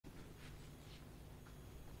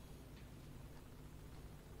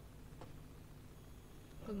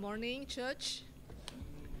Good morning, church.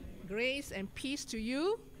 Grace and peace to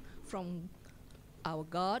you from our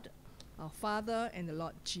God, our Father, and the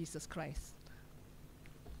Lord Jesus Christ.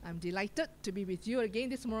 I'm delighted to be with you again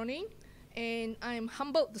this morning, and I'm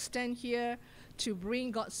humbled to stand here to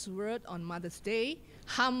bring God's word on Mother's Day.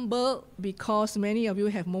 Humble because many of you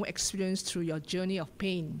have more experience through your journey of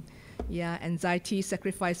pain. Anxiety,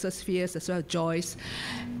 sacrifices, fears, as well as joys,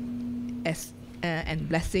 and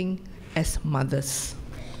blessing as mothers.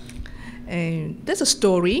 And there's a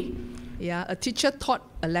story. A teacher taught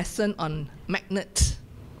a lesson on magnet.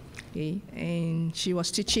 And she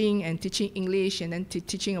was teaching English and then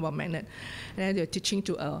teaching about magnet. And then they were teaching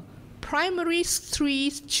to a primary 3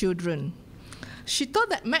 children. She taught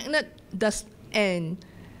that magnet does and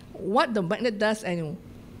what the magnet does and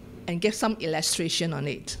gave some illustration on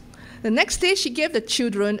it. The next day she gave the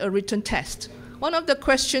children a written test. One of the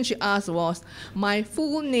questions she asked was, my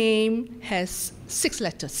full name has 6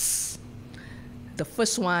 letters. The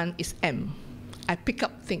first one is M. I pick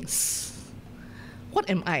up things. What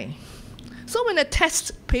am I? So when the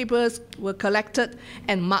test papers were collected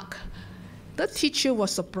and marked, the teacher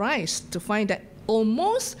was surprised to find that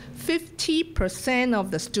almost 50%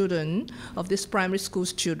 of the students of this primary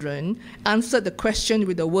school's children answered the question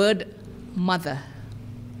with the word mother.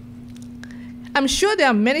 I'm sure there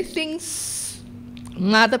are many things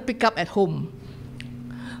mother pick up at home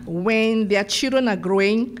when their children are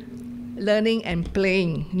growing, learning and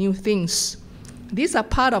playing new things. These are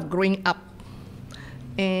part of growing up.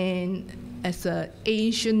 And as an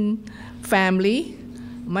Asian family,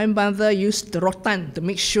 my mother used the rotan to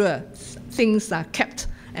make sure things are kept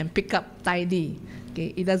and picked up tidy.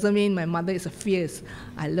 It doesn't mean my mother is fierce.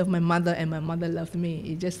 I love my mother and my mother loves me.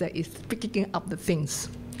 It's just that it's picking up the things.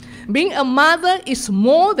 Being a mother is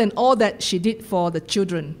more than all that she did for the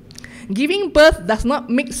children. Giving birth does not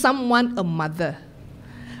make someone a mother.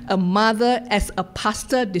 A mother, as a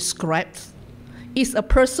pastor describes, is a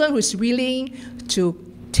person who is willing to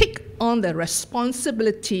take on the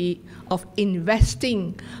responsibility of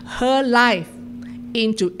investing her life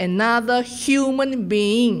into another human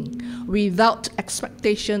being without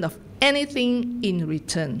expectation of anything in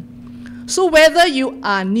return. So whether you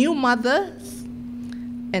are new mother,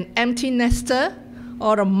 an empty nester,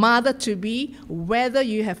 or a mother-to-be, whether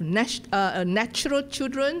you have natural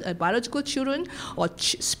children, biological children, or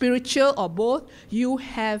spiritual, or both, you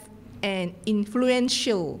have an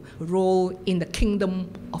influential role in the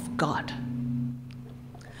kingdom of God.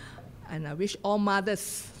 And I wish all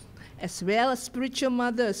mothers, as well as spiritual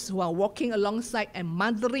mothers who are walking alongside and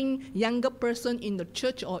mothering younger person in the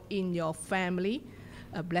church or in your family,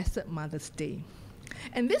 a blessed Mother's Day.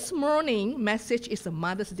 And this morning message is a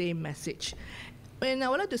Mother's Day message. And I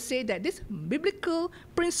would like to say that these biblical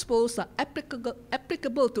principles are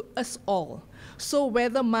applicable to us all. So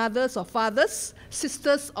whether mothers or fathers,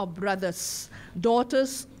 sisters or brothers,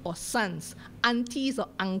 daughters or sons, aunties or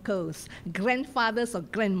uncles, grandfathers or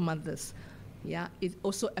grandmothers, it's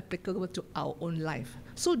also applicable to our own life.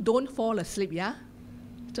 So don't fall asleep,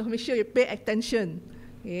 So make sure you pay attention,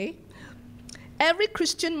 okay? Every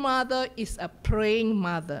Christian mother is a praying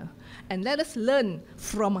mother. And let us learn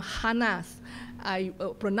from Hannah. I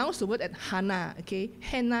pronounce the word as Hannah, okay?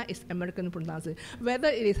 Hannah is American pronunciation. Whether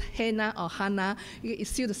it is Hannah or Hannah, it's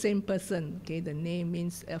still the same person, okay? The name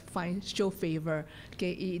means show favor,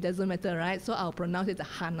 okay? It doesn't matter, right? So I'll pronounce it as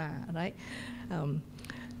Hannah, right? Want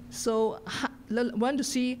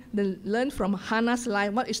to learn from Hannah's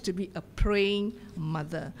life what is to be a praying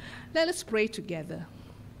mother. Let us pray together.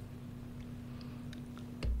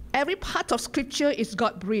 Every part of Scripture is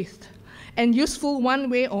God-breathed and useful one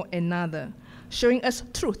way or another, showing us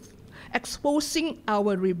truth, exposing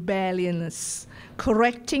our rebelliousness,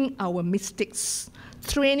 correcting our mistakes,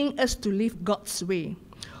 training us to live God's way.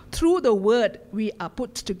 Through the Word, we are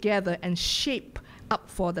put together and shaped up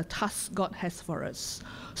for the task God has for us.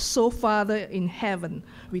 So, Father in heaven,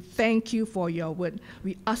 we thank you for your word.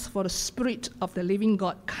 We ask for the Spirit of the living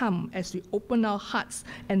God come as we open our hearts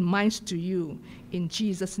and minds to you. In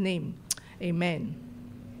Jesus' name, amen.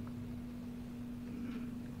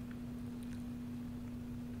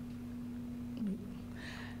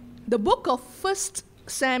 The book of 1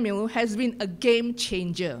 Samuel has been a game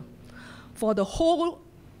changer for the whole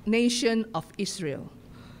nation of Israel.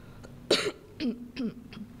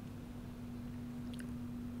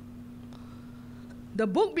 The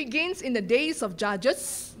book begins in the days of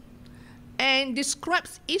Judges and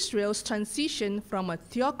describes Israel's transition from a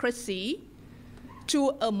theocracy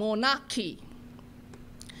to a monarchy.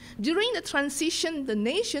 During the transition, the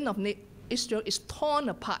nation of Israel is torn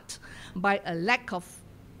apart by a lack of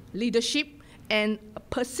leadership and a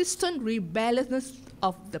persistent rebelliousness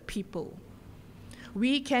of the people.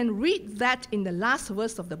 We can read that in the last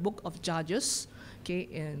verse of the book of Judges. Okay,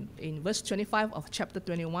 in verse 25 of chapter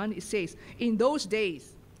 21, it says, "In those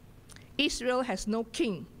days, Israel has no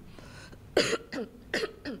king."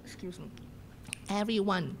 Excuse me.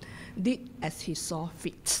 "Everyone did as he saw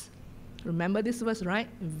fit." Remember this verse, right?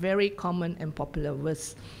 Very common and popular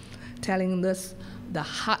verse, telling us the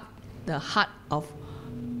heart of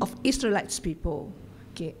Israelites people.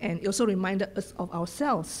 Okay, and it also reminded us of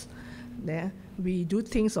ourselves. There, we do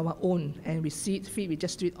things of our own, and we see it fit, we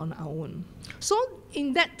just do it on our own. So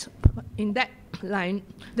in that line,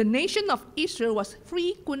 the nation of Israel was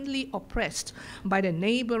frequently oppressed by the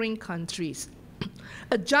neighboring countries.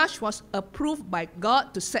 A judge was approved by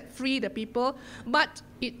God to set free the people, but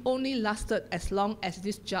it only lasted as long as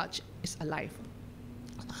this judge is alive.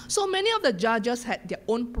 So many of the judges had their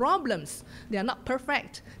own problems. They are not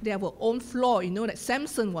perfect. They have their own flaw. You know that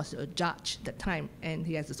Samson was a judge at that time, and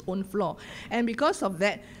he has his own flaw. And because of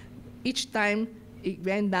that, each time it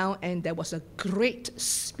went down, and there was a great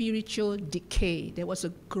spiritual decay. There was a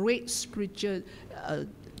great spiritual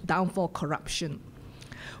downfall, corruption.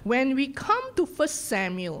 When we come to 1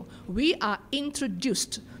 Samuel, we are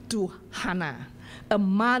introduced to Hannah, a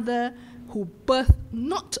mother who birthed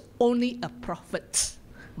not only a prophet,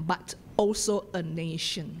 but also a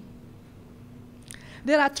nation.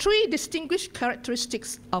 There are three distinguished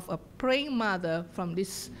characteristics of a praying mother from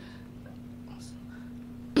this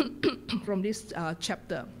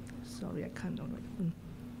chapter. Sorry, I can't write.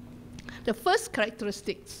 The first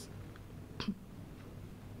characteristics: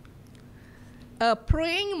 a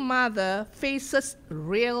praying mother faces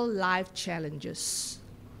real life challenges.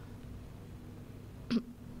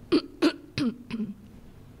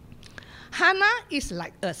 Hannah is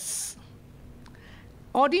like us,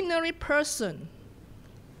 ordinary person.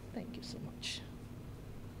 Thank you so much.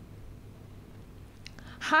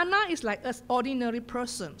 Hannah is like us, ordinary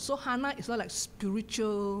person. So Hannah is not like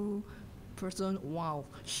spiritual person, wow,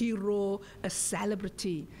 hero, a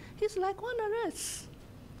celebrity. He's like one of us.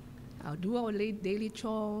 I'll do our daily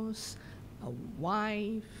chores, a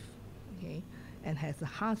wife, okay, and has a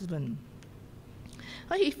husband.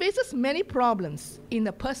 But he faces many problems in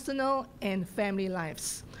the personal and family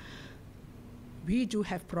lives. We do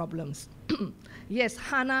have problems. Yes,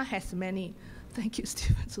 Hannah has many. Thank you,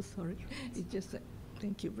 Stephen. So sorry. It's just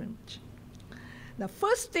thank you very much. The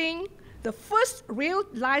first real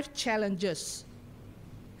life challenges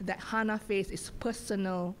that Hannah faced is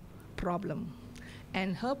personal problem.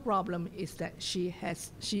 And her problem is that she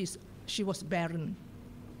was barren.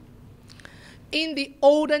 In the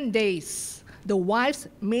olden days, the wife's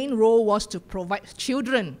main role was to provide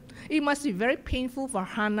children. It must be very painful for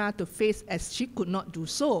Hannah to face, as she could not do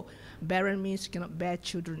so. Barren means she cannot bear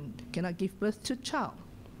children, cannot give birth to a child.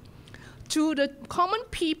 To the common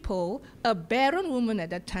people, a barren woman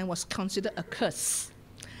at that time was considered a curse.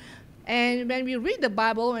 And when we read the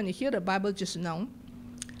Bible, when you hear the Bible just now,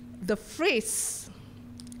 the phrase,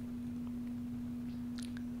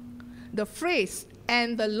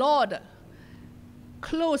 "and the Lord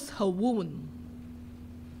closed her womb,"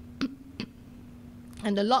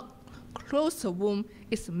 and the Lord closed her womb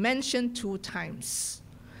is mentioned 2 times,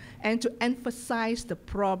 and to emphasize the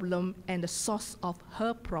problem and the source of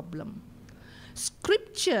her problem.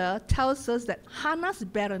 Scripture tells us that Hannah's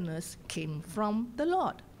barrenness came from the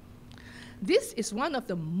Lord. This is one of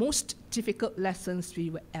the most difficult lessons we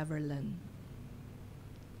will ever learn.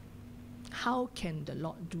 How can the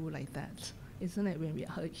Lord do like that? Isn't it when we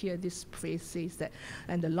hear this phrase says that,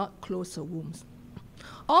 "and the Lord closed her wombs"?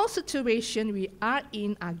 All situations we are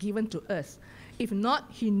in are given to us. If not,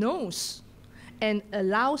 He knows and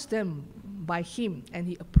allows them by Him, and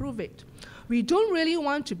He approves it. We don't really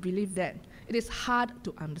want to believe that. It is hard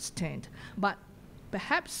to understand. But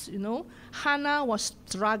perhaps, Hannah was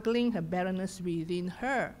struggling her barrenness within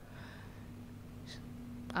her,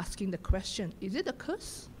 asking the question, is it a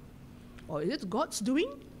curse? Or is it God's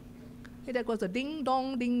doing? That was a ding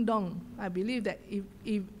dong, ding dong. I believe that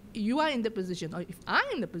if you are in the position, or if I'm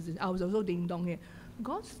in the position, I was also ding dong here.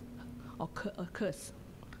 God's or a curse.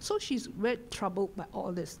 So she's very troubled by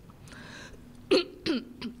all this.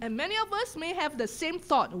 And many of us may have the same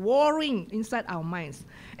thought warring inside our minds.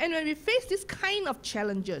 And when we face this kind of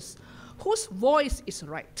challenges, whose voice is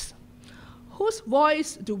right? Whose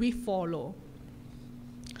voice do we follow?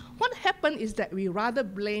 What happened is that we rather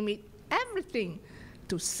blame everything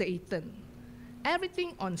to Satan.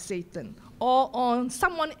 Everything on Satan or on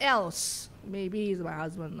someone else. Maybe it's my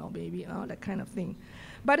husband or maybe that kind of thing.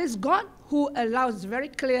 But it's God who allows, very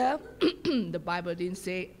clear. The Bible didn't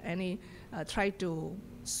say any, try to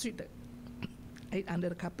sweep it under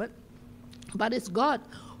the carpet. But it's God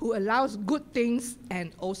who allows good things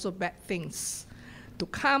and also bad things to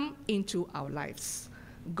come into our lives.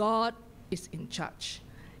 God is in charge,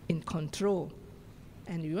 in control.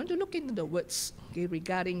 And you want to look into the words, okay,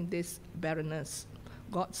 regarding this barrenness.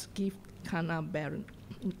 God's gift, Hannah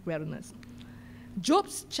barrenness. Job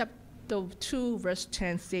chapter 2 verse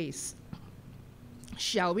 10 says,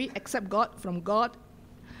 shall we accept God from God?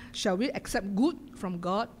 Shall we accept good from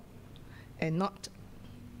God and not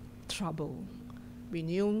trouble? We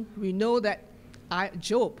know that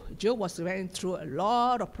Job was going through a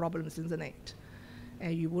lot of problems, isn't it?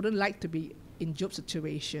 And you wouldn't like to be in Job's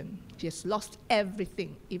situation. He has lost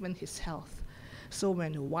everything, even his health. So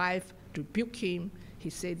when the wife rebuked him, he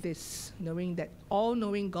said this, knowing that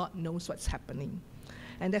all-knowing God knows what's happening.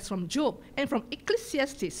 And that's from Job. And from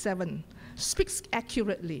Ecclesiastes 7, speaks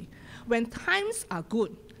accurately. When times are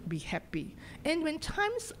good, be happy. And when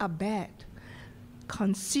times are bad,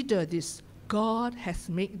 consider this, God has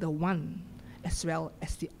made the one as well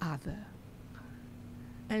as the other.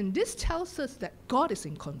 And this tells us that God is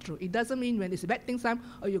in control. It doesn't mean when it's bad things time,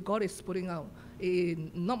 oh, your God is putting out,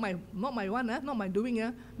 not my one, not my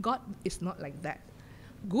doing. God is not like that.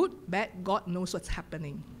 Good, bad, God knows what's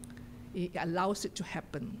happening. He allows it to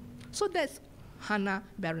happen. So that's Hannah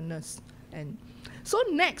barrenness. And so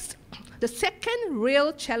next, the second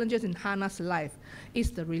real challenges in Hannah's life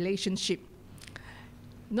is the relationship.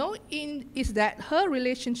 Is that her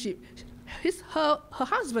relationship, her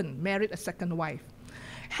husband married a second wife.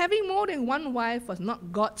 Having more than one wife was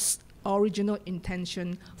not God's original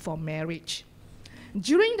intention for marriage.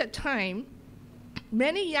 During that time,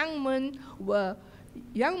 many young men were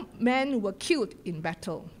killed in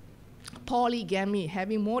battle. Polygamy,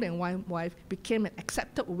 having more than one wife, became an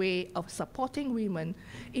accepted way of supporting women.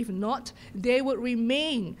 If not, they would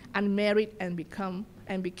remain unmarried and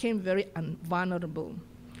became very vulnerable.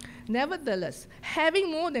 Nevertheless, having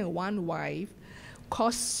more than one wife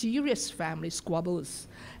caused serious family squabbles,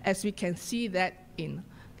 as we can see that in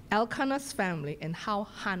Elkanah's family and how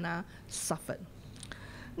Hannah suffered.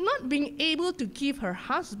 Not being able to give her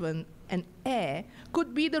husband an heir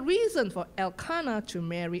could be the reason for Elkanah to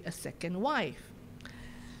marry a second wife.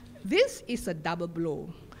 This is a double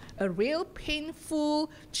blow, a real painful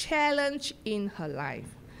challenge in her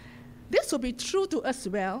life. This will be true to us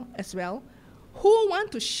as well, who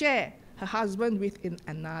want to share her husband with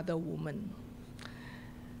another woman.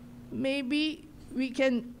 Maybe we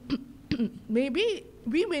can, maybe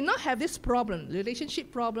we may not have this problem,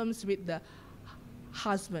 relationship problems with the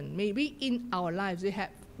husband. Maybe in our lives we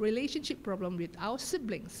have relationship problem with our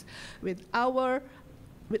siblings, with other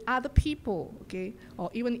people, okay, or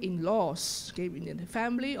even in-laws, okay, in the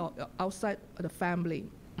family or outside of the family.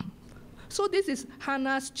 So this is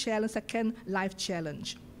Hannah's challenge, second life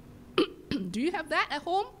challenge. Do you have that at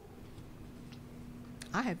home?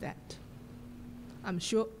 I have that. I'm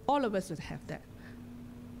sure all of us would have that.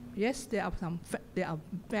 Yes, there are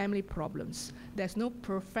family problems. There's no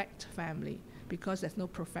perfect family because there's no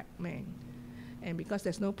perfect man. And because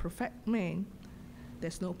there's no perfect man,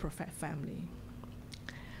 there's no perfect family.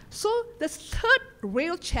 So the third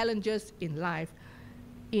real challenges in life,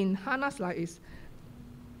 in Hannah's life,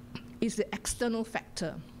 is the external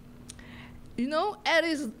factor. You know,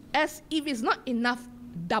 as if it's not enough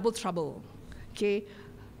double trouble, okay?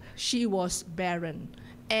 She was barren,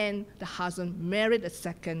 and the husband married a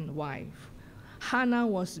second wife. Hannah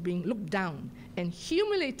was being looked down and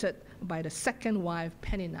humiliated by the second wife,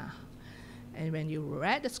 Peninnah. And when you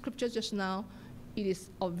read the scripture just now, it is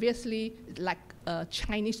obviously like a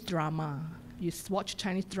Chinese drama. You watch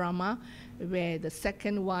Chinese drama where the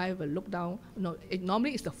second wife will look down. No,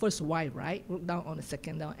 normally it's the first wife, right? Look down on the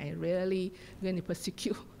second down and really going to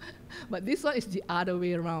persecute. But this one is the other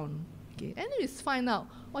way around. Okay, and let's find out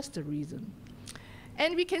what's the reason.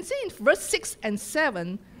 And we can see in verse 6 and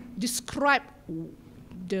 7 describe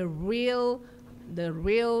the real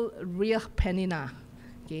Peninnah.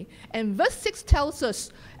 Okay? And verse 6 tells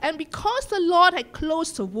us, and because the Lord had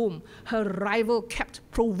closed her womb, her rival kept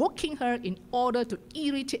provoking her in order to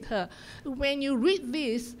irritate her. When you read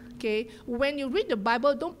this, okay, when you read the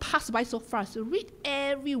Bible, don't pass by so fast. Read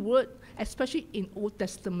every word, especially in Old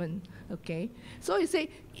Testament. Okay? So you say,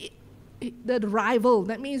 the rival,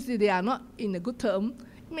 that means they are not in a good term.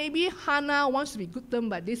 Maybe Hannah wants to be good term,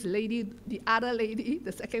 but this lady, the other lady,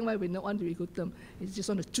 the second wife, will not want to be good term. It's just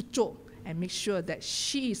want to chucho and make sure that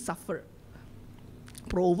she suffer.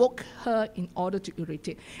 Provoke her in order to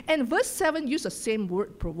irritate. And verse 7 used the same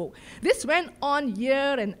word, provoke. This went on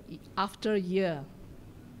year and after year.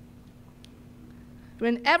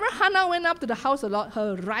 Whenever Hannah went up to the house of the Lord,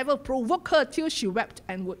 her rival provoked her till she wept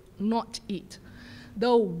and would not eat.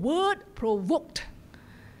 The word provoked,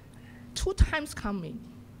 2 times coming.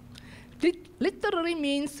 It literally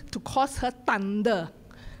means to cause her thunder.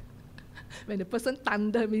 When the person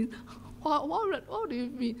thunder means, what do you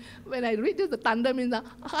mean? When I read this, the thunder means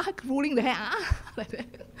ruling the hair, like that.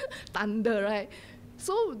 Thunder, right?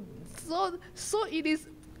 So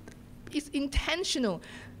it's intentional.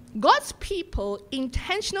 God's people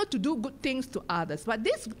intentional to do good things to others. But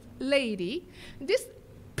this lady, this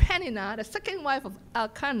Peninnah, the second wife of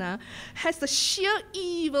Elkanah, has the sheer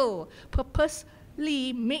evil,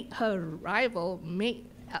 purposely make her rival, make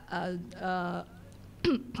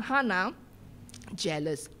Hannah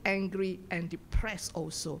jealous, angry, and depressed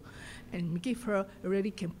also, and give her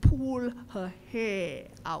really can pull her hair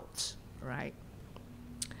out, right?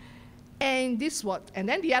 And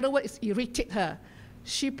then the other word is irritate her.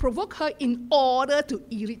 She provoked her in order to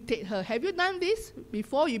irritate her. Have you done this?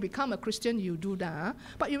 Before you become a Christian, you do that.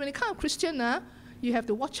 But when you become a Christian, you have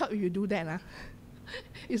to watch out if you do that.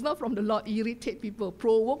 It's not from the Lord. Irritate people.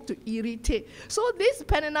 Provoke to irritate. So this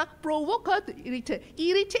Peninnah provoke her to irritate.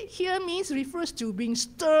 Irritate here refers to being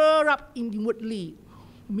stirred up inwardly.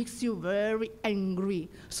 Makes you very angry.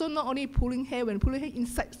 So not only pulling hair, when pulling hair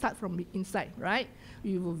inside, start from the inside, right?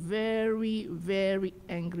 You were very, very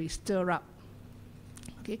angry, stir up.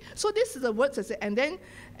 Okay, so this is the words I say, and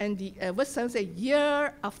the verse 7 says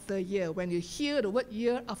year after year. When you hear the word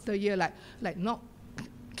year after year, like not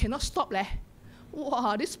cannot stop leh.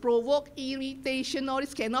 Wow, this provoke irritation, all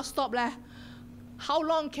this cannot stop leh. How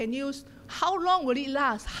long will it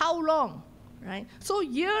last? How long? Right? So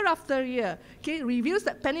year after year, okay, reveals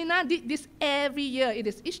that Peninnah did this every year. It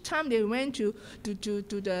is each time they went to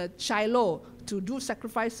the Shiloh to do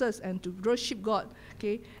sacrifices and to worship God.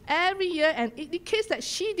 Okay, every year, and it indicates that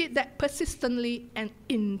she did that persistently and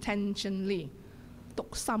intentionally.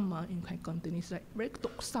 Toksam in Cantonese, right? Very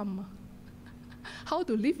toksam. How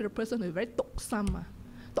to live with a person who is very toksam.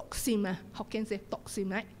 Toksim, Hokkien say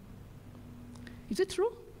toksim, right? Is it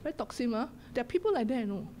true? Very toksim. There are people like that,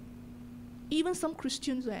 no? Even some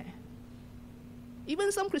Christians there.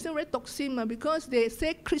 Even some Christians very toksim because they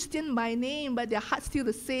say Christian by name, but their heart's still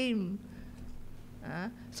the same.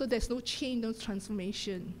 So there's no change, no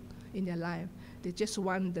transformation in their life. They just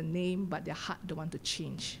want the name, but their heart don't want to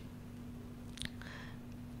change.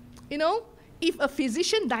 You know, if a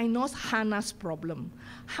physician diagnosed Hannah's problem,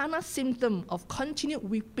 Hannah's symptom of continued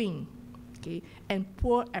weeping, okay, and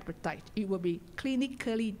poor appetite, it will be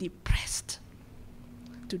clinically depressed.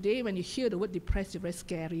 Today, when you hear the word depressed, you're very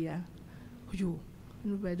scary. You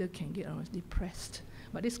know whether can get depressed,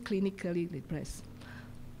 but it's clinically depressed.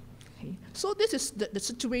 Okay. So this is the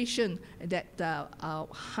situation that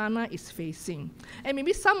Hannah is facing. And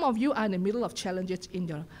maybe some of you are in the middle of challenges in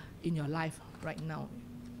your life right now.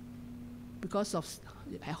 Because of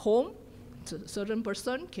at home, a certain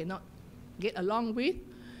person cannot get along with,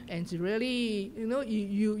 and really, you know,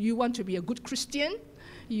 you want to be a good Christian,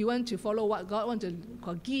 you want to follow what God wants to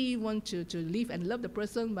give, want to live and love the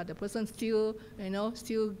person, but the person still,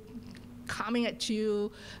 still coming at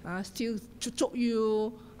you, still chuchok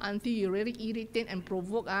you, until you really irritate and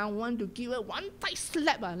provoke, want to give her one tight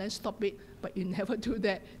slap, let's stop it. But you never do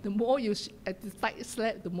that. The more you at the tight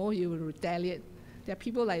slap, the more you will retaliate. There are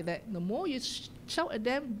people like that. The more you shout at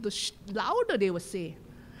them, the louder they will say.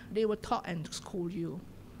 They will talk and scold you.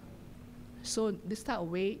 So this type of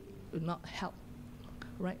way will not help,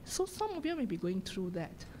 right? So some of you may be going through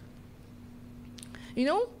that. You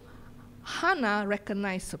know, Hannah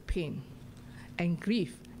recognized her pain and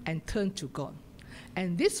grief and turned to God.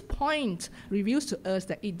 And this point reveals to us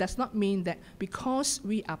that it does not mean that because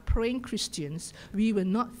we are praying Christians, we will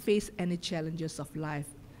not face any challenges of life.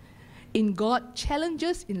 In God,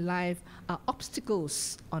 challenges in life are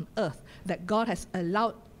obstacles on earth that God has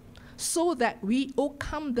allowed so that we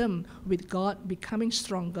overcome them with God becoming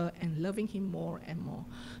stronger and loving Him more and more.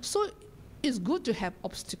 So it's good to have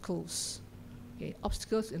obstacles. Okay,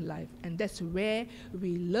 obstacles in life, and that's where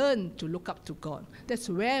we learn to look up to God. That's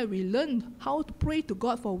where we learn how to pray to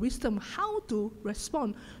God for wisdom, how to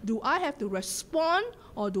respond. Do I have to respond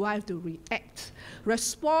or do I have to react?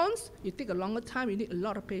 Response, you take a longer time, you need a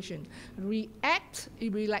lot of patience. React,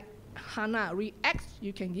 you'll be like Hannah. React,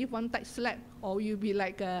 you can give one tight slap, or you'll be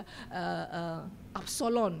like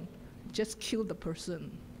Absalom, just kill the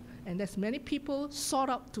person. And there's many people sought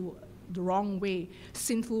out to the wrong way,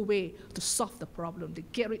 sinful way to solve the problem, to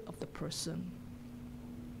get rid of the person.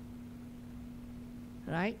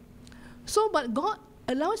 Right? So, but God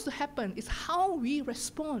allows it to happen. It's how we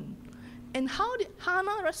respond. And how did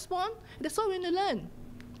Hannah respond? That's what we need to learn.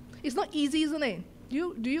 It's not easy, isn't it?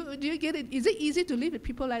 Do you get it? Is it easy to live with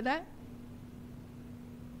people like that?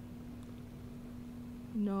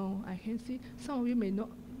 No, I can see some of you may not,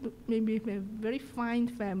 maybe have very fine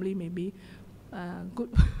family, maybe good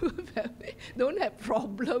family, don't have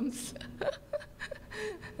problems.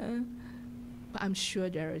 But I'm sure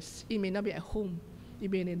there is. It may not be at home. It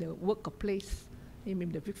may be in the workplace. It may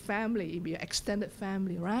be the big family. It may be an extended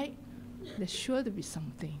family, right? There's sure to be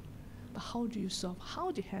something. But how do you solve?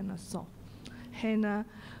 How did Hannah solve? Hannah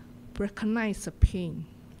recognized the pain.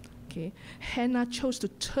 Okay? Hannah chose to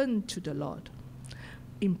turn to the Lord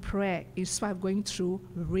in prayer in spite of going through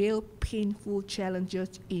real painful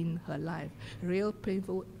challenges in her life, real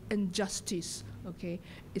painful injustice. Okay?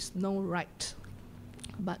 It's no right.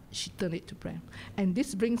 But she turned it to prayer. And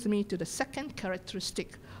this brings me to the second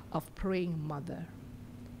characteristic of praying mother.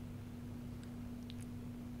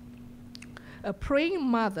 A praying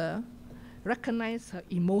mother recognizes her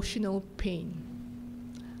emotional pain.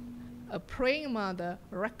 A praying mother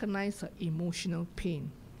recognizes her emotional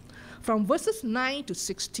pain. From verses 9 to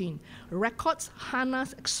 16, records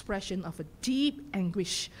Hannah's expression of a deep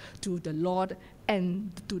anguish to the Lord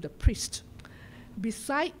and to the priest.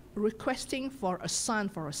 Beside requesting for a son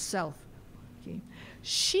for herself, okay,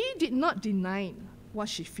 she did not deny what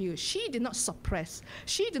she feels. She did not suppress.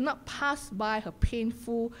 She did not pass by her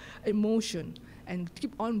painful emotion and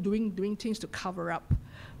keep on doing things to cover up,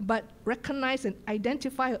 but recognize and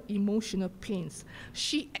identify her emotional pains.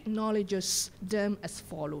 She acknowledges them as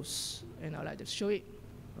follows. And I'd like to show it,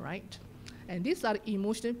 right? And these are the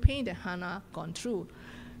emotional pain that Hannah gone through.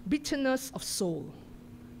 Bitterness of soul.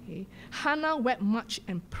 Okay. Hannah wept much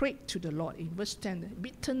and prayed to the Lord. In verse 10,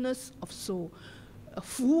 bitterness of soul.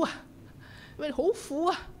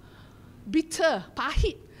 Bitter,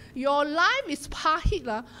 pahit. Your life is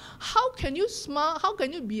pahit. How can you smile? How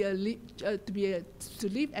can you be to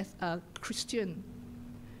live as a Christian?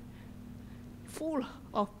 Full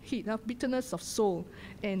of heat, bitterness of soul,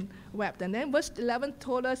 and wept. And then verse 11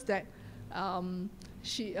 told us that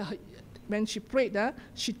when she prayed,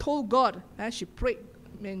 she told God, she prayed.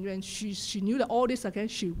 When she knew that all this again,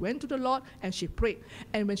 she went to the Lord and she prayed.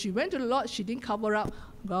 And when she went to the Lord, she didn't cover up.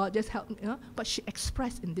 God, just help me. But she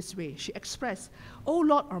expressed in this way. She expressed, "Oh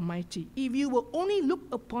Lord Almighty, if you will only look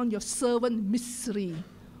upon your servant misery."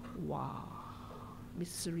 Wow,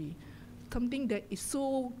 misery. Something that is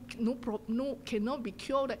so cannot be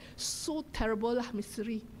cured. That so terrible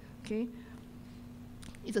misery. Okay.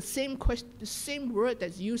 It's the same question, the same word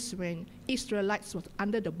that's used when Israelites was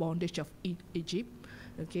under the bondage of Egypt.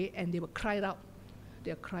 Okay, and they were cried out.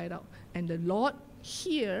 They were cried out. And the Lord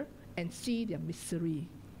hear and see their misery.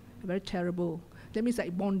 Very terrible. That means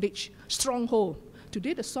like bondage, stronghold.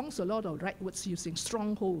 Today the songs a lot of right words using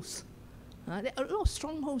strongholds. There are a lot of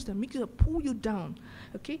strongholds that make you pull you down.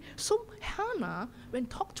 Okay, so Hannah, when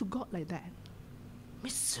talked to God like that,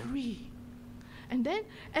 misery. And then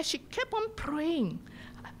as she kept on praying,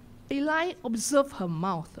 Eli observed her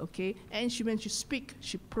mouth. Okay, and when she speak,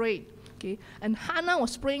 she prayed. Okay, and Hannah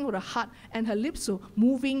was praying with her heart, and her lips were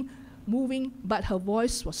moving, but her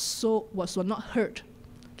voice was not heard.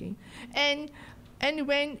 Okay, and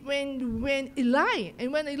when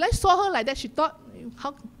Eli saw her like that, she thought,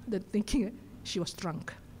 she was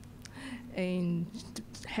drunk, and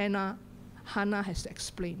Hannah has to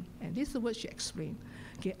explain, and this is what she explained.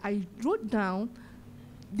 Okay, I wrote down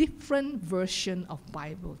different version of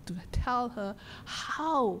Bible to tell her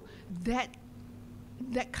how that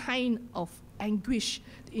kind of anguish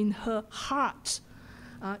in her heart.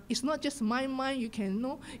 It's not just my mind, you can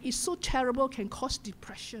know. It's so terrible, can cause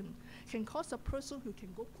depression, can cause a person who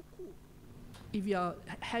can go cuckoo if you are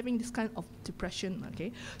having this kind of depression.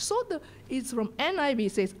 Okay, so it's from NIV.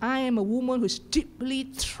 It says, "I am a woman who is deeply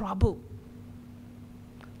troubled."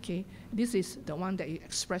 Okay, this is the one that he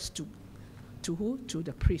expressed to who? To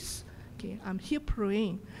the priest. Okay, I'm here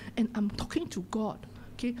praying and I'm talking to God.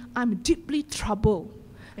 Okay, I'm deeply troubled.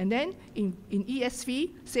 And then in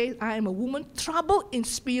ESV says, "I am a woman troubled in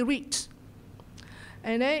spirit."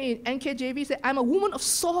 And then in NKJV says, "I'm a woman of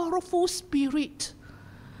sorrowful spirit.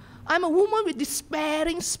 I'm a woman with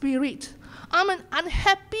despairing spirit. I'm an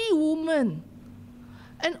unhappy woman."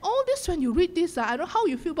 And all this, when you read this, I don't know how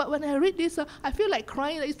you feel, but when I read this, I feel like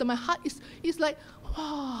crying. My heart is like,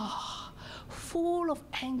 wow, full of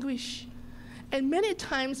anguish. And many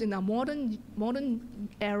times in our modern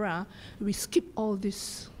era, we skip all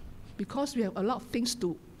this because we have a lot of things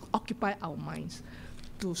to occupy our minds,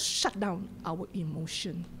 to shut down our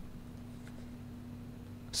emotion.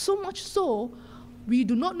 So much so, we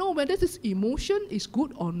do not know whether this emotion is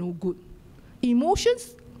good or no good.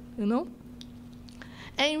 Emotions,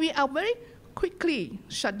 and we are very quickly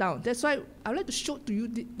shut down. That's why I would like to show to you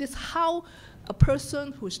this how a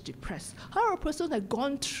person who's depressed? How a person has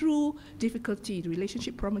gone through difficulty, the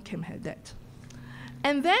relationship problem can have that.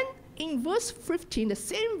 And then in verse 15, the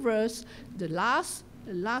same verse, the last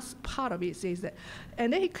part of it says that,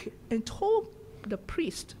 and then he told the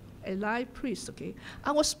priest, Eli priest, okay,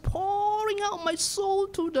 I was pouring out my soul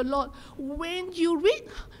to the Lord. When you read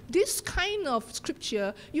this kind of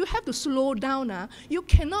scripture, you have to slow down. You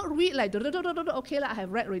cannot read like, okay, I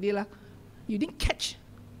have read already. You didn't catch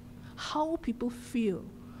how people feel.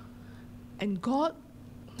 And God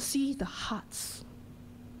sees the hearts.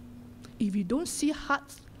 If you don't see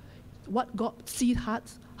hearts, what God sees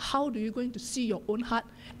hearts, how are you going to see your own heart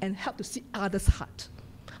and help to see others' heart?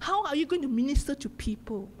 How are you going to minister to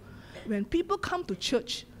people? When people come to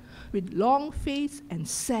church with long face and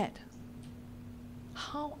sad,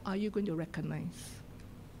 how are you going to recognize?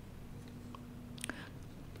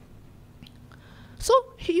 So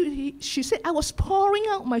she said, I was pouring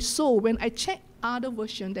out my soul. When I checked other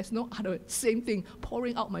version, there's no other, same thing,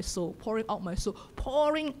 pouring out my soul, pouring out my soul,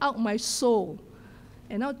 pouring out my soul.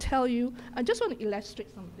 And I'll tell you, I just want to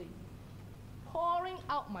illustrate something. Pouring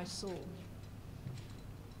out my soul.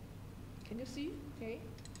 Can you see? Okay.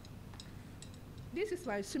 This is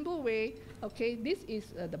my simple way. Okay, this is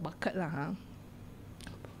the bucket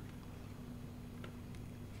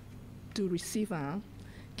to receive.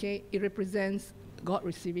 Okay, it represents God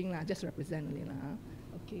receiving just represent only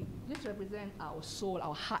Okay, this represent our soul,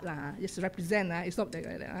 our heart Just represent it's not like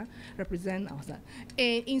that. Represent our heart.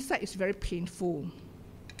 And inside is very painful.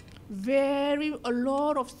 A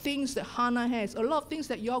lot of things that Hannah has, a lot of things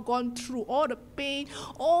that you're gone through, all the pain,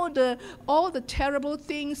 all the terrible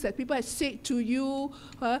things that people have said to you,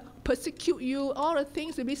 persecute you, all the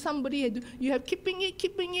things maybe somebody you have keeping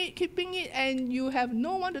it, and you have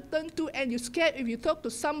no one to turn to, and you're scared if you talk to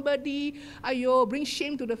somebody, bring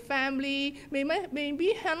shame to the family.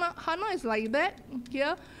 Maybe Hannah is like that.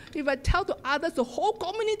 Yeah. If I tell to others, the whole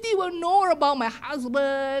community will know about my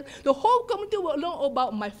husband. The whole community will know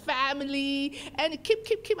about my family. And keep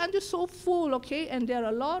until so full, okay? And there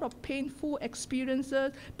are a lot of painful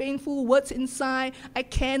experiences, painful words inside. I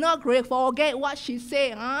cannot forget what she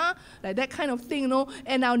said, like that kind of thing,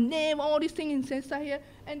 And I'll name all these things inside here.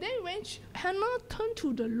 And then when Hannah turned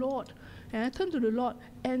to the Lord,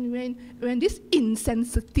 and when this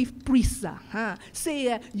insensitive priest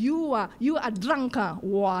say you are drunk,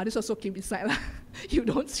 wow, this also keep inside. You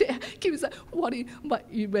don't say keep inside. But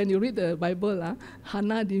when you read the Bible,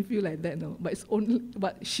 Hannah didn't feel like that, no. But it's only,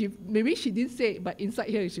 maybe she didn't say it, but inside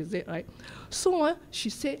here she said, right? So she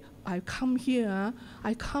said, I come here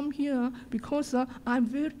because I'm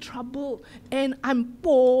very troubled and I'm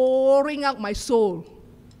pouring out my soul.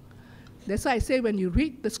 That's why I say when you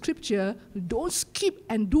read the scripture, don't skip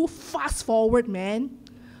and do fast forward, man.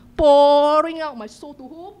 Pouring out my soul to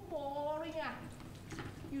who? Pouring out.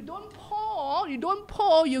 You don't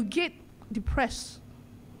pour, you get depressed.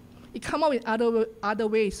 It comes out in other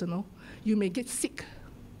ways, You may get sick.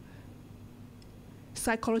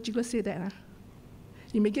 Psychologists say that.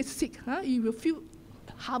 You may get sick. You will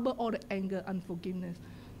harbor all the anger, unforgiveness.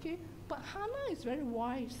 Okay? But Hannah is very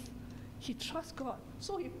wise. He trusts God.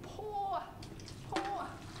 So he pour. All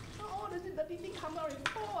the dirty thing come out and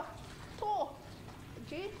pour.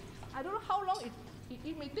 Okay? I don't know how long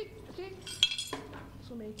it may take. Okay?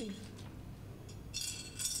 So many things.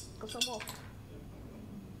 Got some more.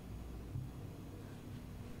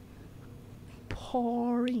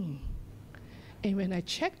 Pouring. And when I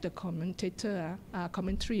check the commentary,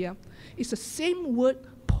 it's the same word,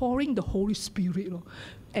 pouring the Holy Spirit,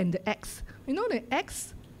 and the Acts. You know the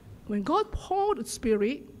Acts? When God poured the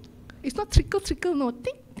Spirit, it's not trickle, no,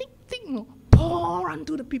 tick, no, pour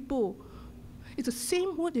unto the people. It's the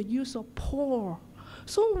same word they use of pour.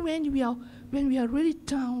 So when we are really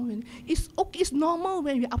down, it's okay, it's normal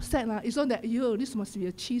when we're upset. It's not that, this must be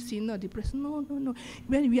a cheesy, depressed. No.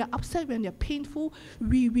 When we are upset, when they're painful,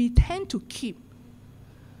 we tend to keep.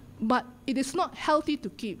 But it is not healthy to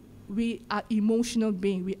keep. We are emotional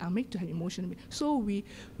beings. We are made to have emotional beings. So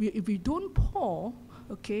if we don't pour,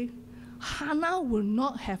 okay, Hannah will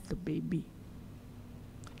not have the baby.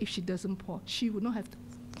 If she doesn't pour, she will not have the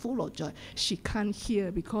full of joy. She can't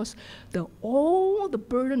hear because all the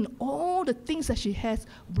burden, all the things that she has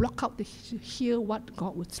block out to hear what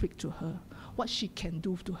God would speak to her, what she can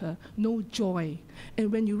do to her. No joy.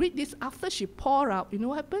 And when you read this, after she poured out, you know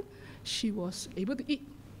what happened? She was able to eat.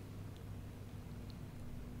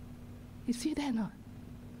 You see that or not?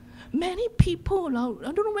 Many people,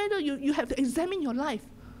 I don't know whether you have to examine your life.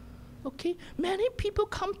 Okay? Many people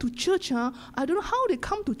come to church. I don't know how they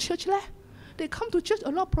come to church. They come to church,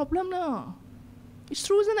 a lot of problem. It's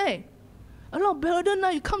true, isn't it? A lot of burden.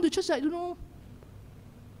 You come to church, I don't know.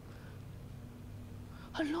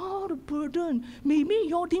 a lot of burden. Maybe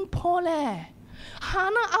you didn't pour leh.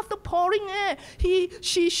 Hannah, after pouring,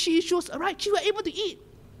 she was right. She was able to eat.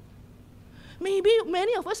 Maybe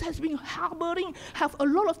many of us has been harboring, have a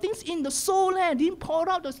lot of things in the soul, didn't pour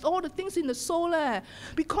out all the things in the soul,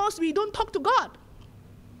 because we don't talk to God.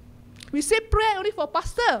 We say prayer only for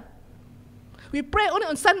pastor. We pray only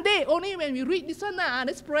on Sunday, only when we read this one,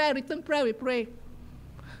 this prayer, written prayer, we pray.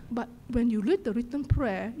 But when you read the written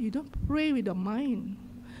prayer, you don't pray with the mind.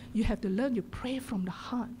 You have to learn to pray from the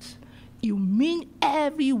heart. You mean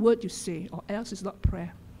every word you say, or else it's not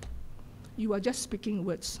prayer. You are just speaking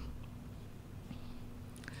words.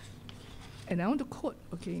 And I want to quote,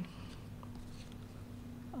 okay.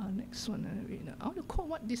 Next one, I want to quote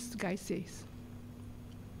what this guy says.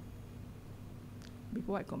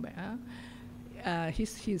 Before I come back,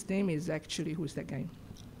 his name is actually, who's that guy?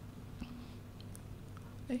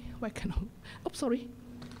 Hey, why cannot? Oh, sorry,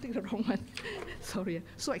 take the wrong one. Sorry,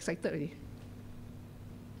 so excited already.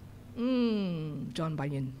 John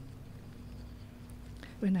Bunyan.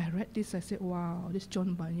 When I read this, I said, wow, this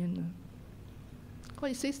John Bunyan.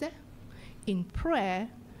 What it says there? In prayer,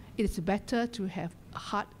 it is better to have a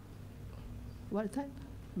heart, what is that?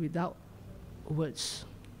 Without words,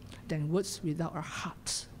 than words without a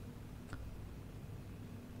heart.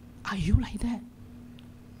 Are you like that?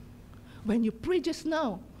 When you pray just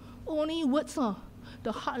now, only words,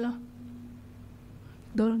 the heart,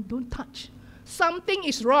 don't touch. Something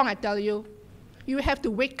is wrong, I tell you. You have to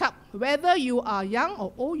wake up. Whether you are young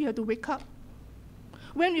or old, you have to wake up.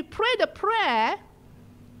 When we pray the prayer,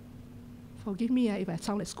 forgive me if I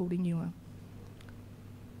sound like scolding you.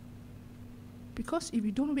 Because if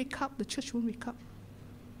you don't wake up, the church won't wake up.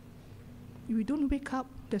 If you don't wake up,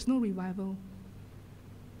 there's no revival.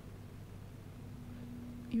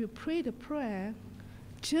 If you pray the prayer,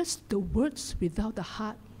 just the words without the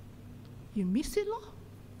heart, you miss it, Lord.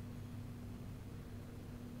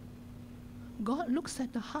 God looks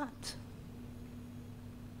at the heart.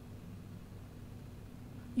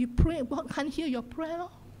 You pray, God can't hear your prayer,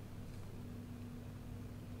 Lord.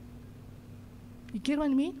 You get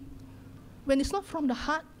what I mean? When it's not from the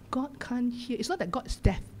heart, God can't hear. It's not that God is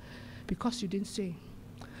deaf because you didn't say.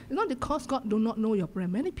 It's not because God do not know your prayer.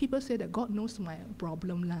 Many people say that God knows my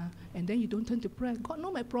problem, and then you don't turn to prayer. God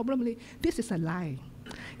knows my problem. This is a lie.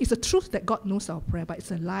 It's a truth that God knows our prayer, but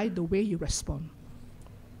it's a lie the way you respond.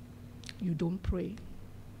 You don't pray.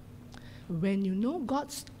 When you know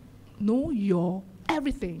God's know your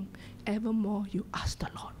everything, evermore you ask the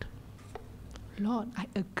Lord. Lord, I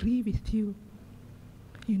agree with you.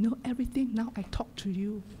 You know everything, now I talk to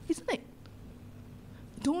you. Isn't it?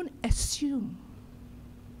 Don't assume.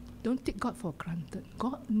 Don't take God for granted.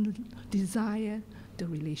 God desires the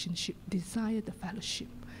relationship, desires the fellowship,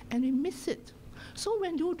 and we miss it. So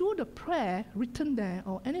when you do the prayer written there,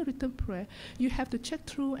 or any written prayer, you have to check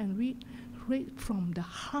through and read from the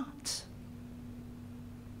heart.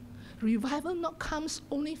 Revival not comes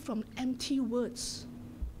only from empty words.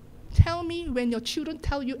 Tell me, when your children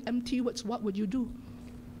tell you empty words, what would you do?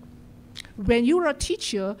 When you are a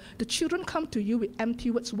teacher, the children come to you with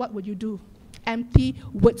empty words, what would you do? Empty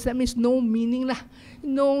words, that means no meaning lah.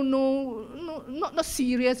 No, not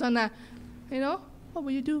serious one. You know, what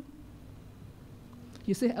will you do?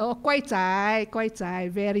 You say, oh, 乖仔,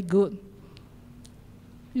 very good.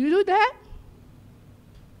 You do that?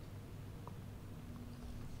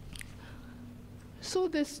 So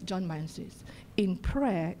this John Bunyan says, in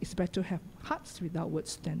prayer, it's better to have hearts without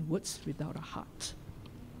words than words without a heart.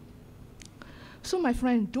 So my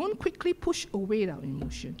friend, don't quickly push away our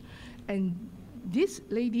emotion. And this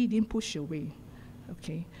lady didn't push away,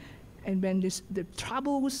 okay? And when the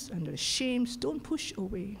troubles and the shames, don't push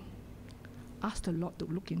away. Ask the Lord to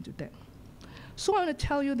look into that. So I want to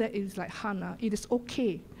tell you that it's like Hannah. It is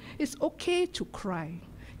okay. It's okay to cry.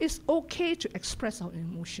 It's okay to express our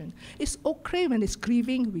emotion. It's okay when it's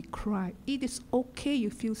grieving, we cry. It is okay you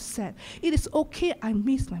feel sad. It is okay I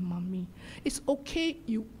miss my mommy. It's okay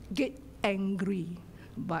you get angry,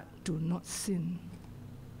 but do not sin.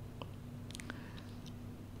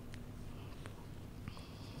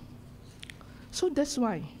 So that's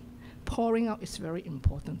why pouring out is very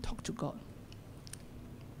important. Talk to God.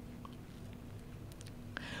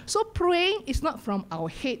 So praying is not from our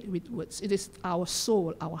head with words. It is our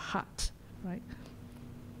soul, our heart, right?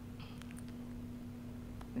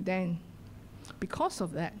 And then, because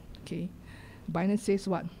of that, okay, Bunyan says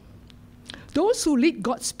what? Those who lead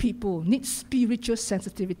God's people need spiritual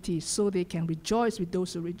sensitivity so they can rejoice with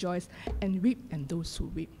those who rejoice and weep and those who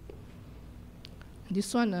weep.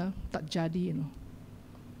 This one, tak jadi,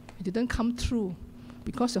 It didn't come through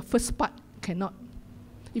because the first part cannot.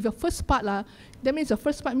 If your first part, that means the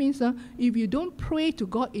first part means if you don't pray to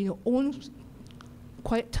God in your own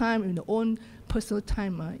quiet time, in your own personal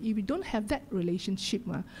time, if you don't have that relationship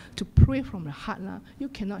to pray from the heart, you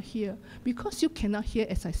cannot hear. Because you cannot hear,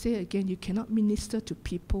 as I say again, you cannot minister to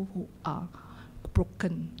people who are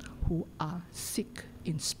broken, who are sick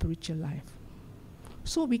in spiritual life.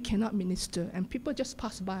 So we cannot minister, and people just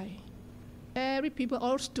pass by.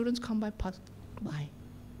 All students come by, pass by.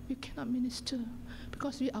 We cannot minister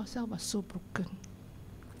because we ourselves are so broken.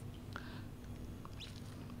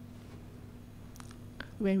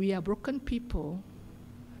 When we are broken people,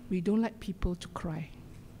 we don't like people to cry.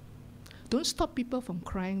 Don't stop people from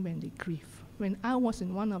crying when they grieve. When I was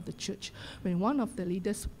in one of the church, when one of the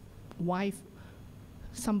leaders' wife,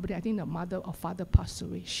 somebody, I think the mother or father passed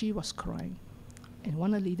away, she was crying. And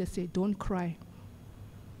one of the leaders said, don't cry.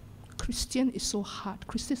 Christian is so hard.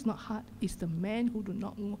 Christian is not hard. It's the men who do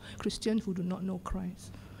not know, Christians who do not know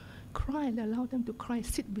Christ. Cry, allow them to cry.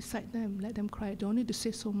 Sit beside them, let them cry. Don't need to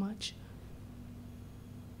say so much.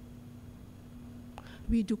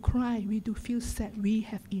 We do cry, we do feel sad, we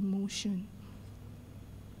have emotion.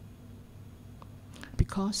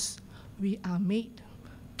 Because we are made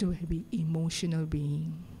to be emotional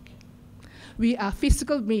being. We are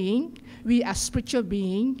physical being, we are spiritual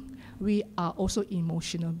being, we are also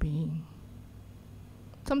emotional being.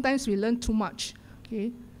 Sometimes we learn too much,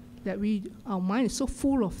 okay, that our mind is so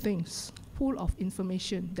full of things, full of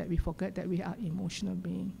information, that we forget that we are emotional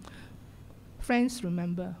being. Friends,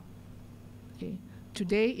 remember, okay,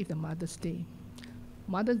 today is the Mother's Day.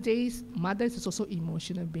 Mother is also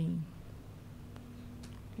emotional being.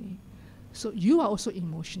 Okay. So you are also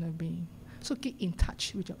emotional being. So get in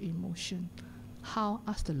touch with your emotion. How?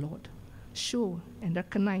 Ask the Lord. Show and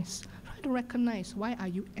recognize. Try to recognize, why are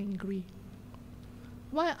you angry?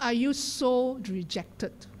 Why are you so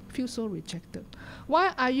rejected? Feel so rejected.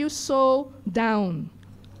 Why are you so down?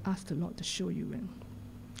 Ask the Lord to show you when.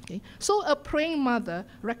 Okay. So a praying mother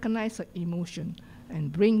recognizes her emotion and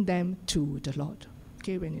bring them to the Lord.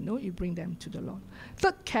 Okay, when you know, you bring them to the Lord.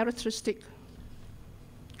 Third characteristic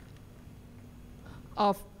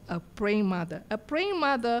of a praying mother. A praying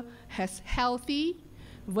mother has healthy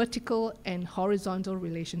vertical and horizontal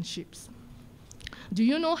relationships. Do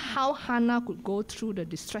you know how Hannah could go through the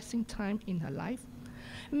distressing time in her life?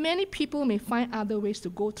 Many people may find other ways to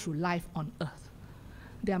go through life on earth.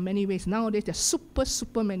 There are many ways. Nowadays, there are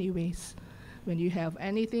super many ways. When you have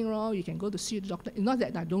anything wrong, you can go to see a doctor. It's not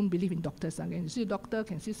that I don't believe in doctors. Again, you see a doctor,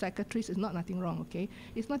 can see psychiatrists. It's not nothing wrong, okay?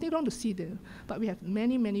 It's nothing wrong to see them. But we have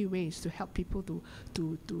many ways to help people to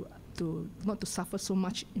not to suffer so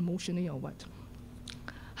much emotionally or what.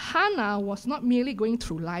 Hannah was not merely going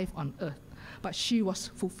through life on earth, but she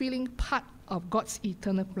was fulfilling part of God's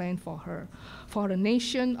eternal plan for her, for the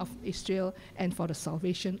nation of Israel, and for the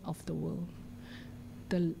salvation of the world.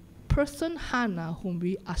 The person Hannah, whom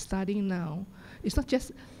we are studying now, is not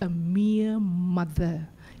just a mere mother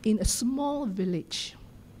in a small village.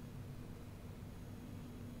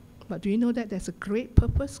 But do you know that there's a great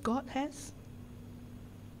purpose God has?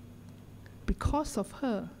 Because of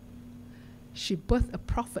her, she birthed a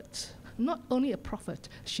prophet. Not only a prophet,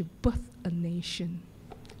 she birthed a nation,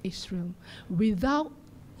 Israel. Without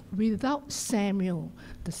Samuel,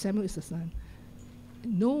 the Samuel is the son,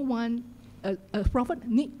 no one, a prophet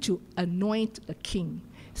need to anoint a king.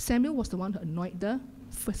 Samuel was the one who anointed the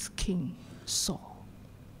first king, Saul.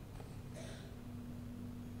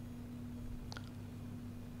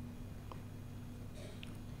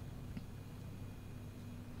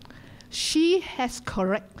 She has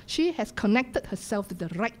connected herself to the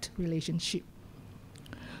right relationship.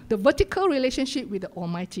 The vertical relationship with the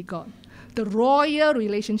Almighty God. The royal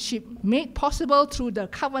relationship made possible through the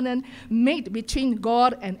covenant made between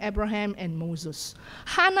God and Abraham and Moses.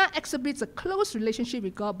 Hannah exhibits a close relationship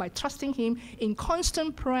with God by trusting Him in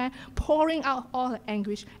constant prayer, pouring out all her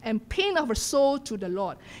anguish and pain of her soul to the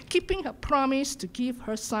Lord, keeping her promise to give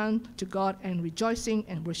her son to God and rejoicing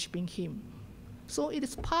and worshiping Him. So it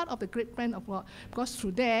is part of the great plan of God, because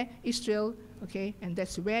through there, Israel, okay, and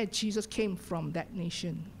that's where Jesus came from, that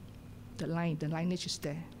nation. The lineage is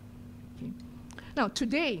there. Okay. Now,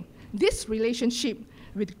 today, this relationship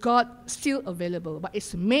with God still available, but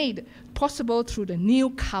it's made possible through the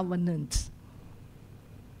new covenant,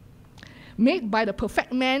 made by the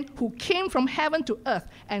perfect man who came from heaven to earth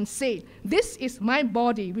and said, "This is my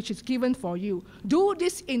body which is given for you. Do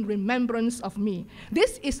this in remembrance of me.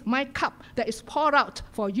 This is my cup that is poured out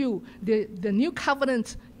for you. The new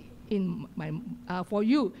covenant in my for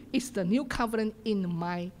you is the new covenant in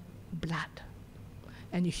my blood."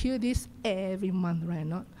 And you hear this every month, right?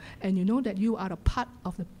 Not? And you know that you are a part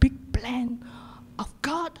of the big plan of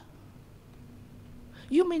God.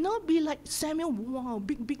 You may not be like Samuel, wow,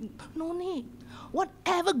 big, no need.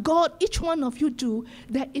 Whatever God, each one of you do,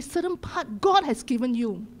 there is certain part God has given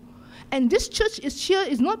you. And this church is here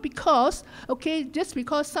is not because, okay, just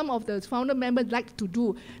because some of the founder members like to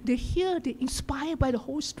do. They're here, they're inspired by the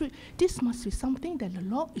Holy Spirit. This must be something that the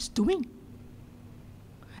Lord is doing.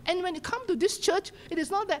 And when you come to this church, it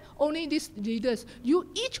is not that only these leaders.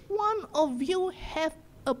 Each one of you have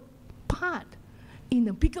a part in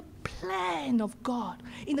the bigger plan of God,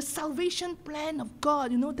 in the salvation plan of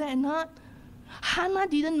God. You know that or not? Hannah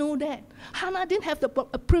didn't know that. Hannah didn't have the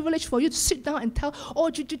privilege for you to sit down and tell, all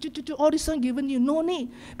this one given you. No need.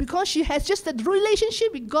 Because she has just a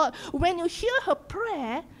relationship with God. When you hear her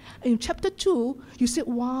prayer in chapter 2, you say,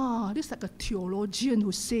 wow, this is like a theologian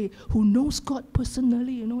who knows God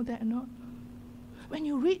personally. You know that or not? When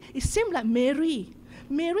you read, it seems like Mary.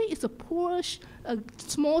 Mary is a poor,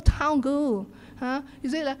 small town girl. You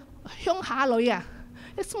say like, Hyong Ha Loi ah.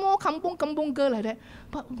 A small kampong girl like that.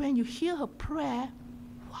 But when you hear her prayer,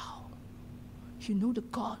 wow, you know the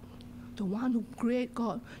God, the one who created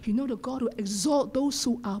God. You know the God who exalts those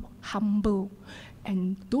who are humble.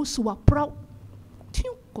 And those who are proud,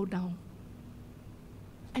 go down.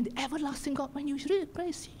 And the everlasting God, when you read it,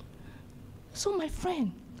 praise Him. So my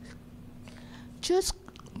friend, just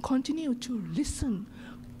continue to listen.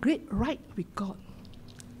 Get right with God.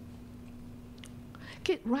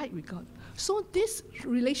 Get right with God. So this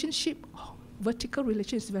relationship, vertical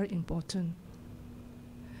relationship is very important.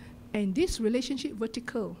 And this relationship,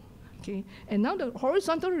 vertical, okay, and now the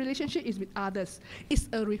horizontal relationship is with others. It's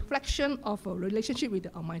a reflection of a relationship with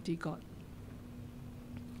the Almighty God.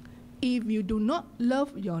 If you do not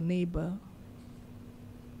love your neighbor,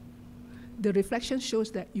 the reflection shows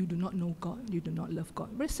that you do not know God, you do not love God.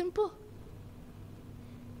 Very simple.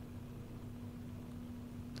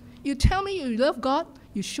 You tell me you love God,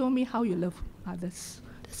 you show me how you love others.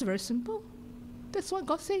 That's very simple. That's what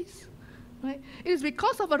God says. Right? It is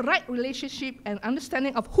because of a right relationship and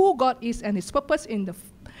understanding of who God is and His purpose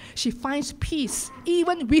she finds peace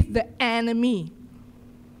even with the enemy.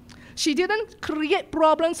 She didn't create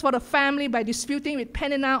problems for the family by disputing with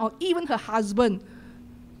Peninnah or even her husband.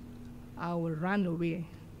 I will run away.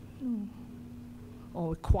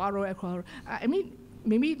 Or quarrel. I mean,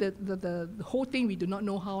 maybe the whole thing we do not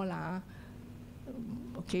know how lah.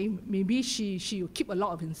 Okay, maybe she will keep a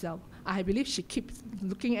lot of himself. I believe she keeps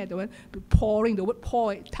looking at the word pouring. The word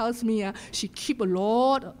pour, it tells me she kept a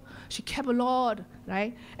lot. She kept a lot,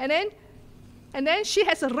 right? And then she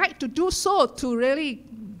has a right to do so, to really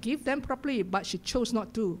give them properly, but she chose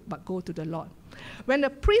not to, but go to the Lord. When the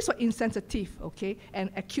priests were insensitive, okay, and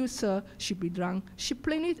accused her she'd be drunk, she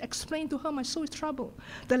plainly explained to her, my soul is troubled.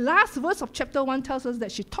 The last verse of chapter 1 tells us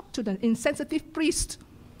that she talked to the insensitive priest.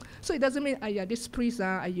 So it doesn't mean, this priest,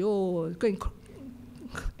 go and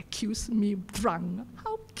accuse me drunk.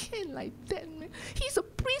 How can like that, man? He's a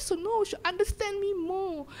priest, so no, should understand me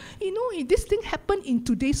more. You know, if this thing happened in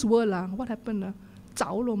today's world, what happened?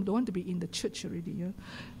 Don't want to be in the church already. Yeah?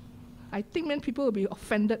 I think many people will be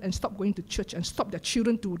offended and stop going to church and stop their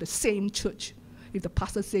children to the same church if the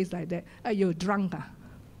pastor says like that, you're drunk,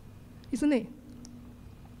 isn't it?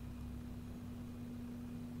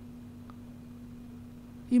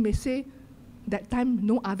 You may say, that time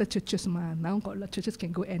no other churches, now God churches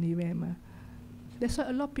can go anywhere. That's why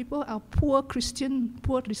a lot of people are poor Christian,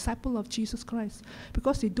 poor disciple of Jesus Christ,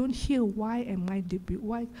 because they don't hear why am I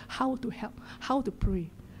debut, how to help, how to pray.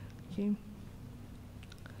 Okay?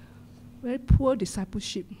 Very poor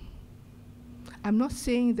discipleship. I'm not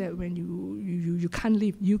saying that when you can't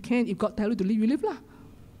live. You can, if God tells you to live, you live lah.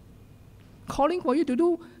 Calling for you to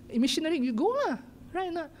do missionary, you go lah,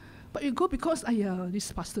 right? Nah? But you go because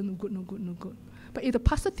this pastor no good. But if the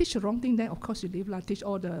pastor teach the wrong thing, then of course you live lah. Teach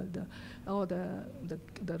all the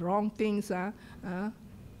wrong things, the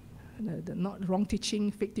not wrong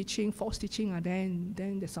teaching, fake teaching, false teaching,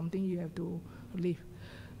 then there's something you have to live.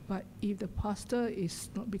 But if the pastor is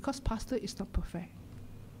not, because pastor is not perfect.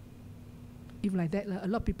 If like that, a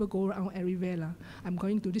lot of people go around everywhere. I'm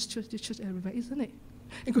going to this church everywhere, isn't it?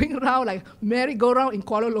 And going around like merry-go-round in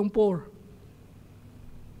Kuala Lumpur.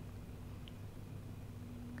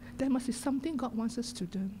 There must be something God wants us to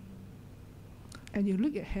do. And you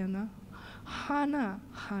look at Hannah,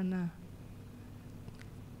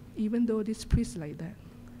 even though this priest like that,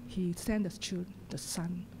 he sent the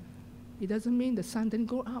son. It doesn't mean the son didn't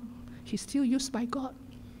grow up. He's still used by God.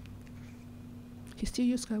 He's still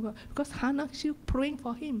used by God. Because Hannah is still praying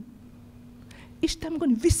for him. Each time I'm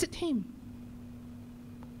going to visit him.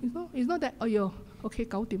 You know, it's not that, okay,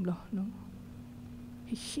 gao dim lo. No.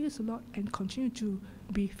 He hears a lot and continue to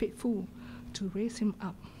be faithful to raise him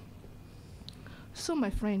up. So, my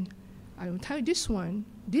friend, I will tell you this one,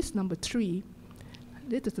 this number 3,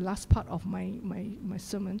 this is the last part of my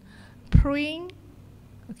sermon. Praying,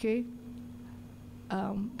 okay,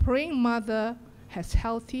 praying mother has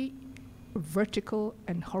healthy vertical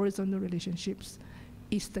and horizontal relationships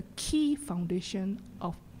is the key foundation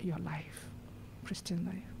of your life, Christian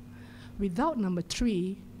life. Without number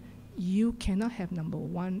 3, you cannot have number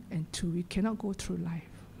 1 and 2. You cannot go through life.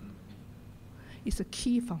 It's a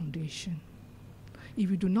key foundation. If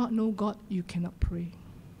you do not know God, you cannot pray.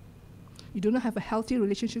 You do not have a healthy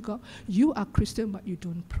relationship with God. You are Christian, but you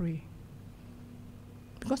don't pray.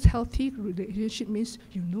 Because healthy relationship means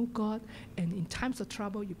you know God, and in times of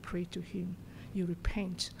trouble, you pray to Him. You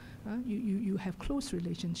repent. You have close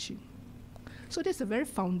relationship. So that's a very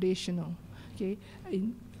foundational, okay,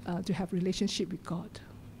 to have relationship with God.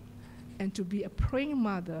 And to be a praying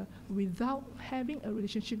mother without having a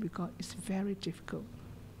relationship with God is very difficult.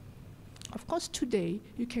 Of course, today,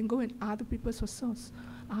 you can go in other people's sources,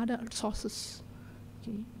 other sources.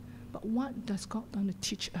 Okay? But what does God want to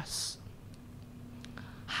teach us?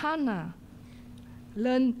 Hannah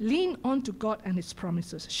leaned on to God and His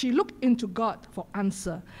promises. She looked into God for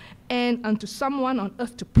answer and unto someone on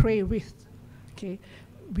earth to pray with. Okay?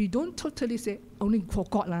 We don't totally say only for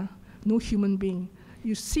God, no human being.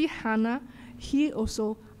 You see Hannah, he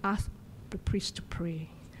also asked the priest to pray.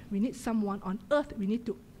 We need someone on earth. We need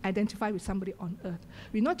to identify with somebody on earth.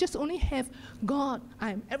 We not just only have God, I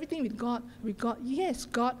am everything with God, yes,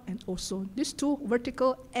 God, and also these 2,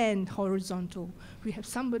 vertical and horizontal. We have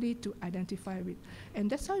somebody to identify with. And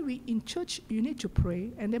that's why we in church, you need to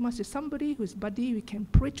pray, and there must be somebody who's buddy, we can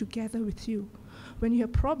pray together with you. When you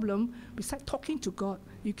have problem, besides talking to God,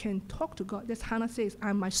 you can talk to God. That's Hannah says,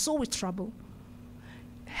 my soul is troubled.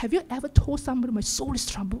 Have you ever told somebody, my soul is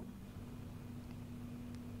troubled?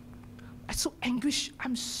 I'm so anguished.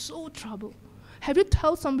 I'm so troubled. Have you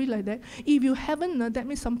told somebody like that? If you haven't, that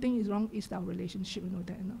means something is wrong. It's our relationship. You know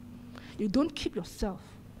that. No? You don't keep yourself.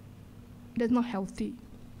 That's not healthy.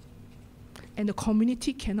 And the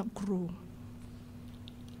community cannot grow.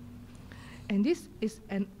 And this is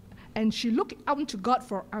and she looked unto God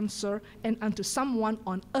for answer and unto someone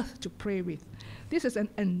on earth to pray with. This is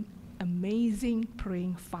an amazing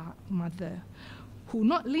praying mother who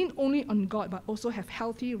not lean only on God, but also have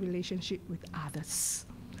healthy relationship with others.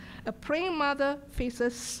 A praying mother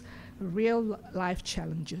faces real life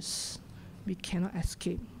challenges we cannot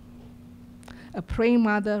escape. A praying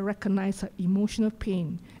mother recognizes her emotional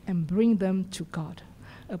pain and bring them to God.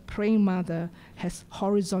 A praying mother has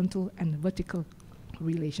horizontal and vertical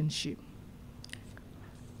relationship.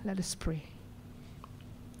 Let us pray.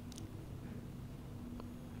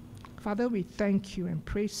 Father, we thank you and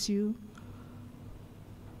praise you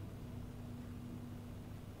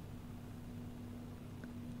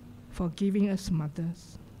for giving us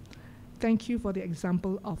mothers. Thank you for the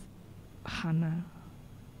example of Hannah,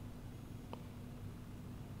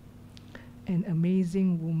 an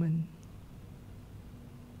amazing woman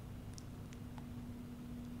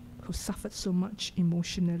who suffered so much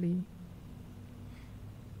emotionally,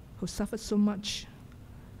 who suffered so much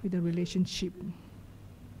with the relationship,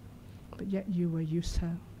 but yet you will use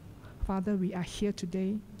her. Father, we are here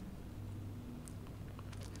today,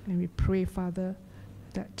 and we pray, Father,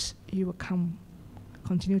 that you will come,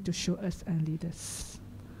 continue to show us and lead us.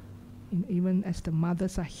 And even as the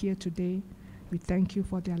mothers are here today, we thank you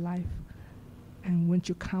for their life. And won't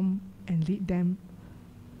you come and lead them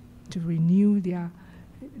to renew their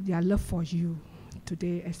love for you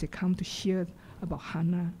today as they come to hear about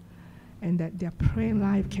Hannah, and that their prayer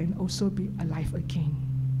life can also be alive again.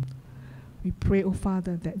 We pray, oh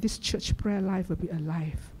Father, that this church prayer life will be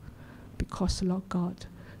alive because, Lord God,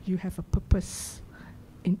 you have a purpose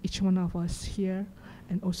in each one of us here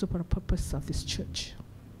and also for the purpose of this church.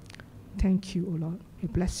 Thank you, O Lord. We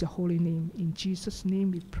bless your holy name. In Jesus'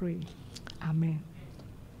 name we pray. Amen.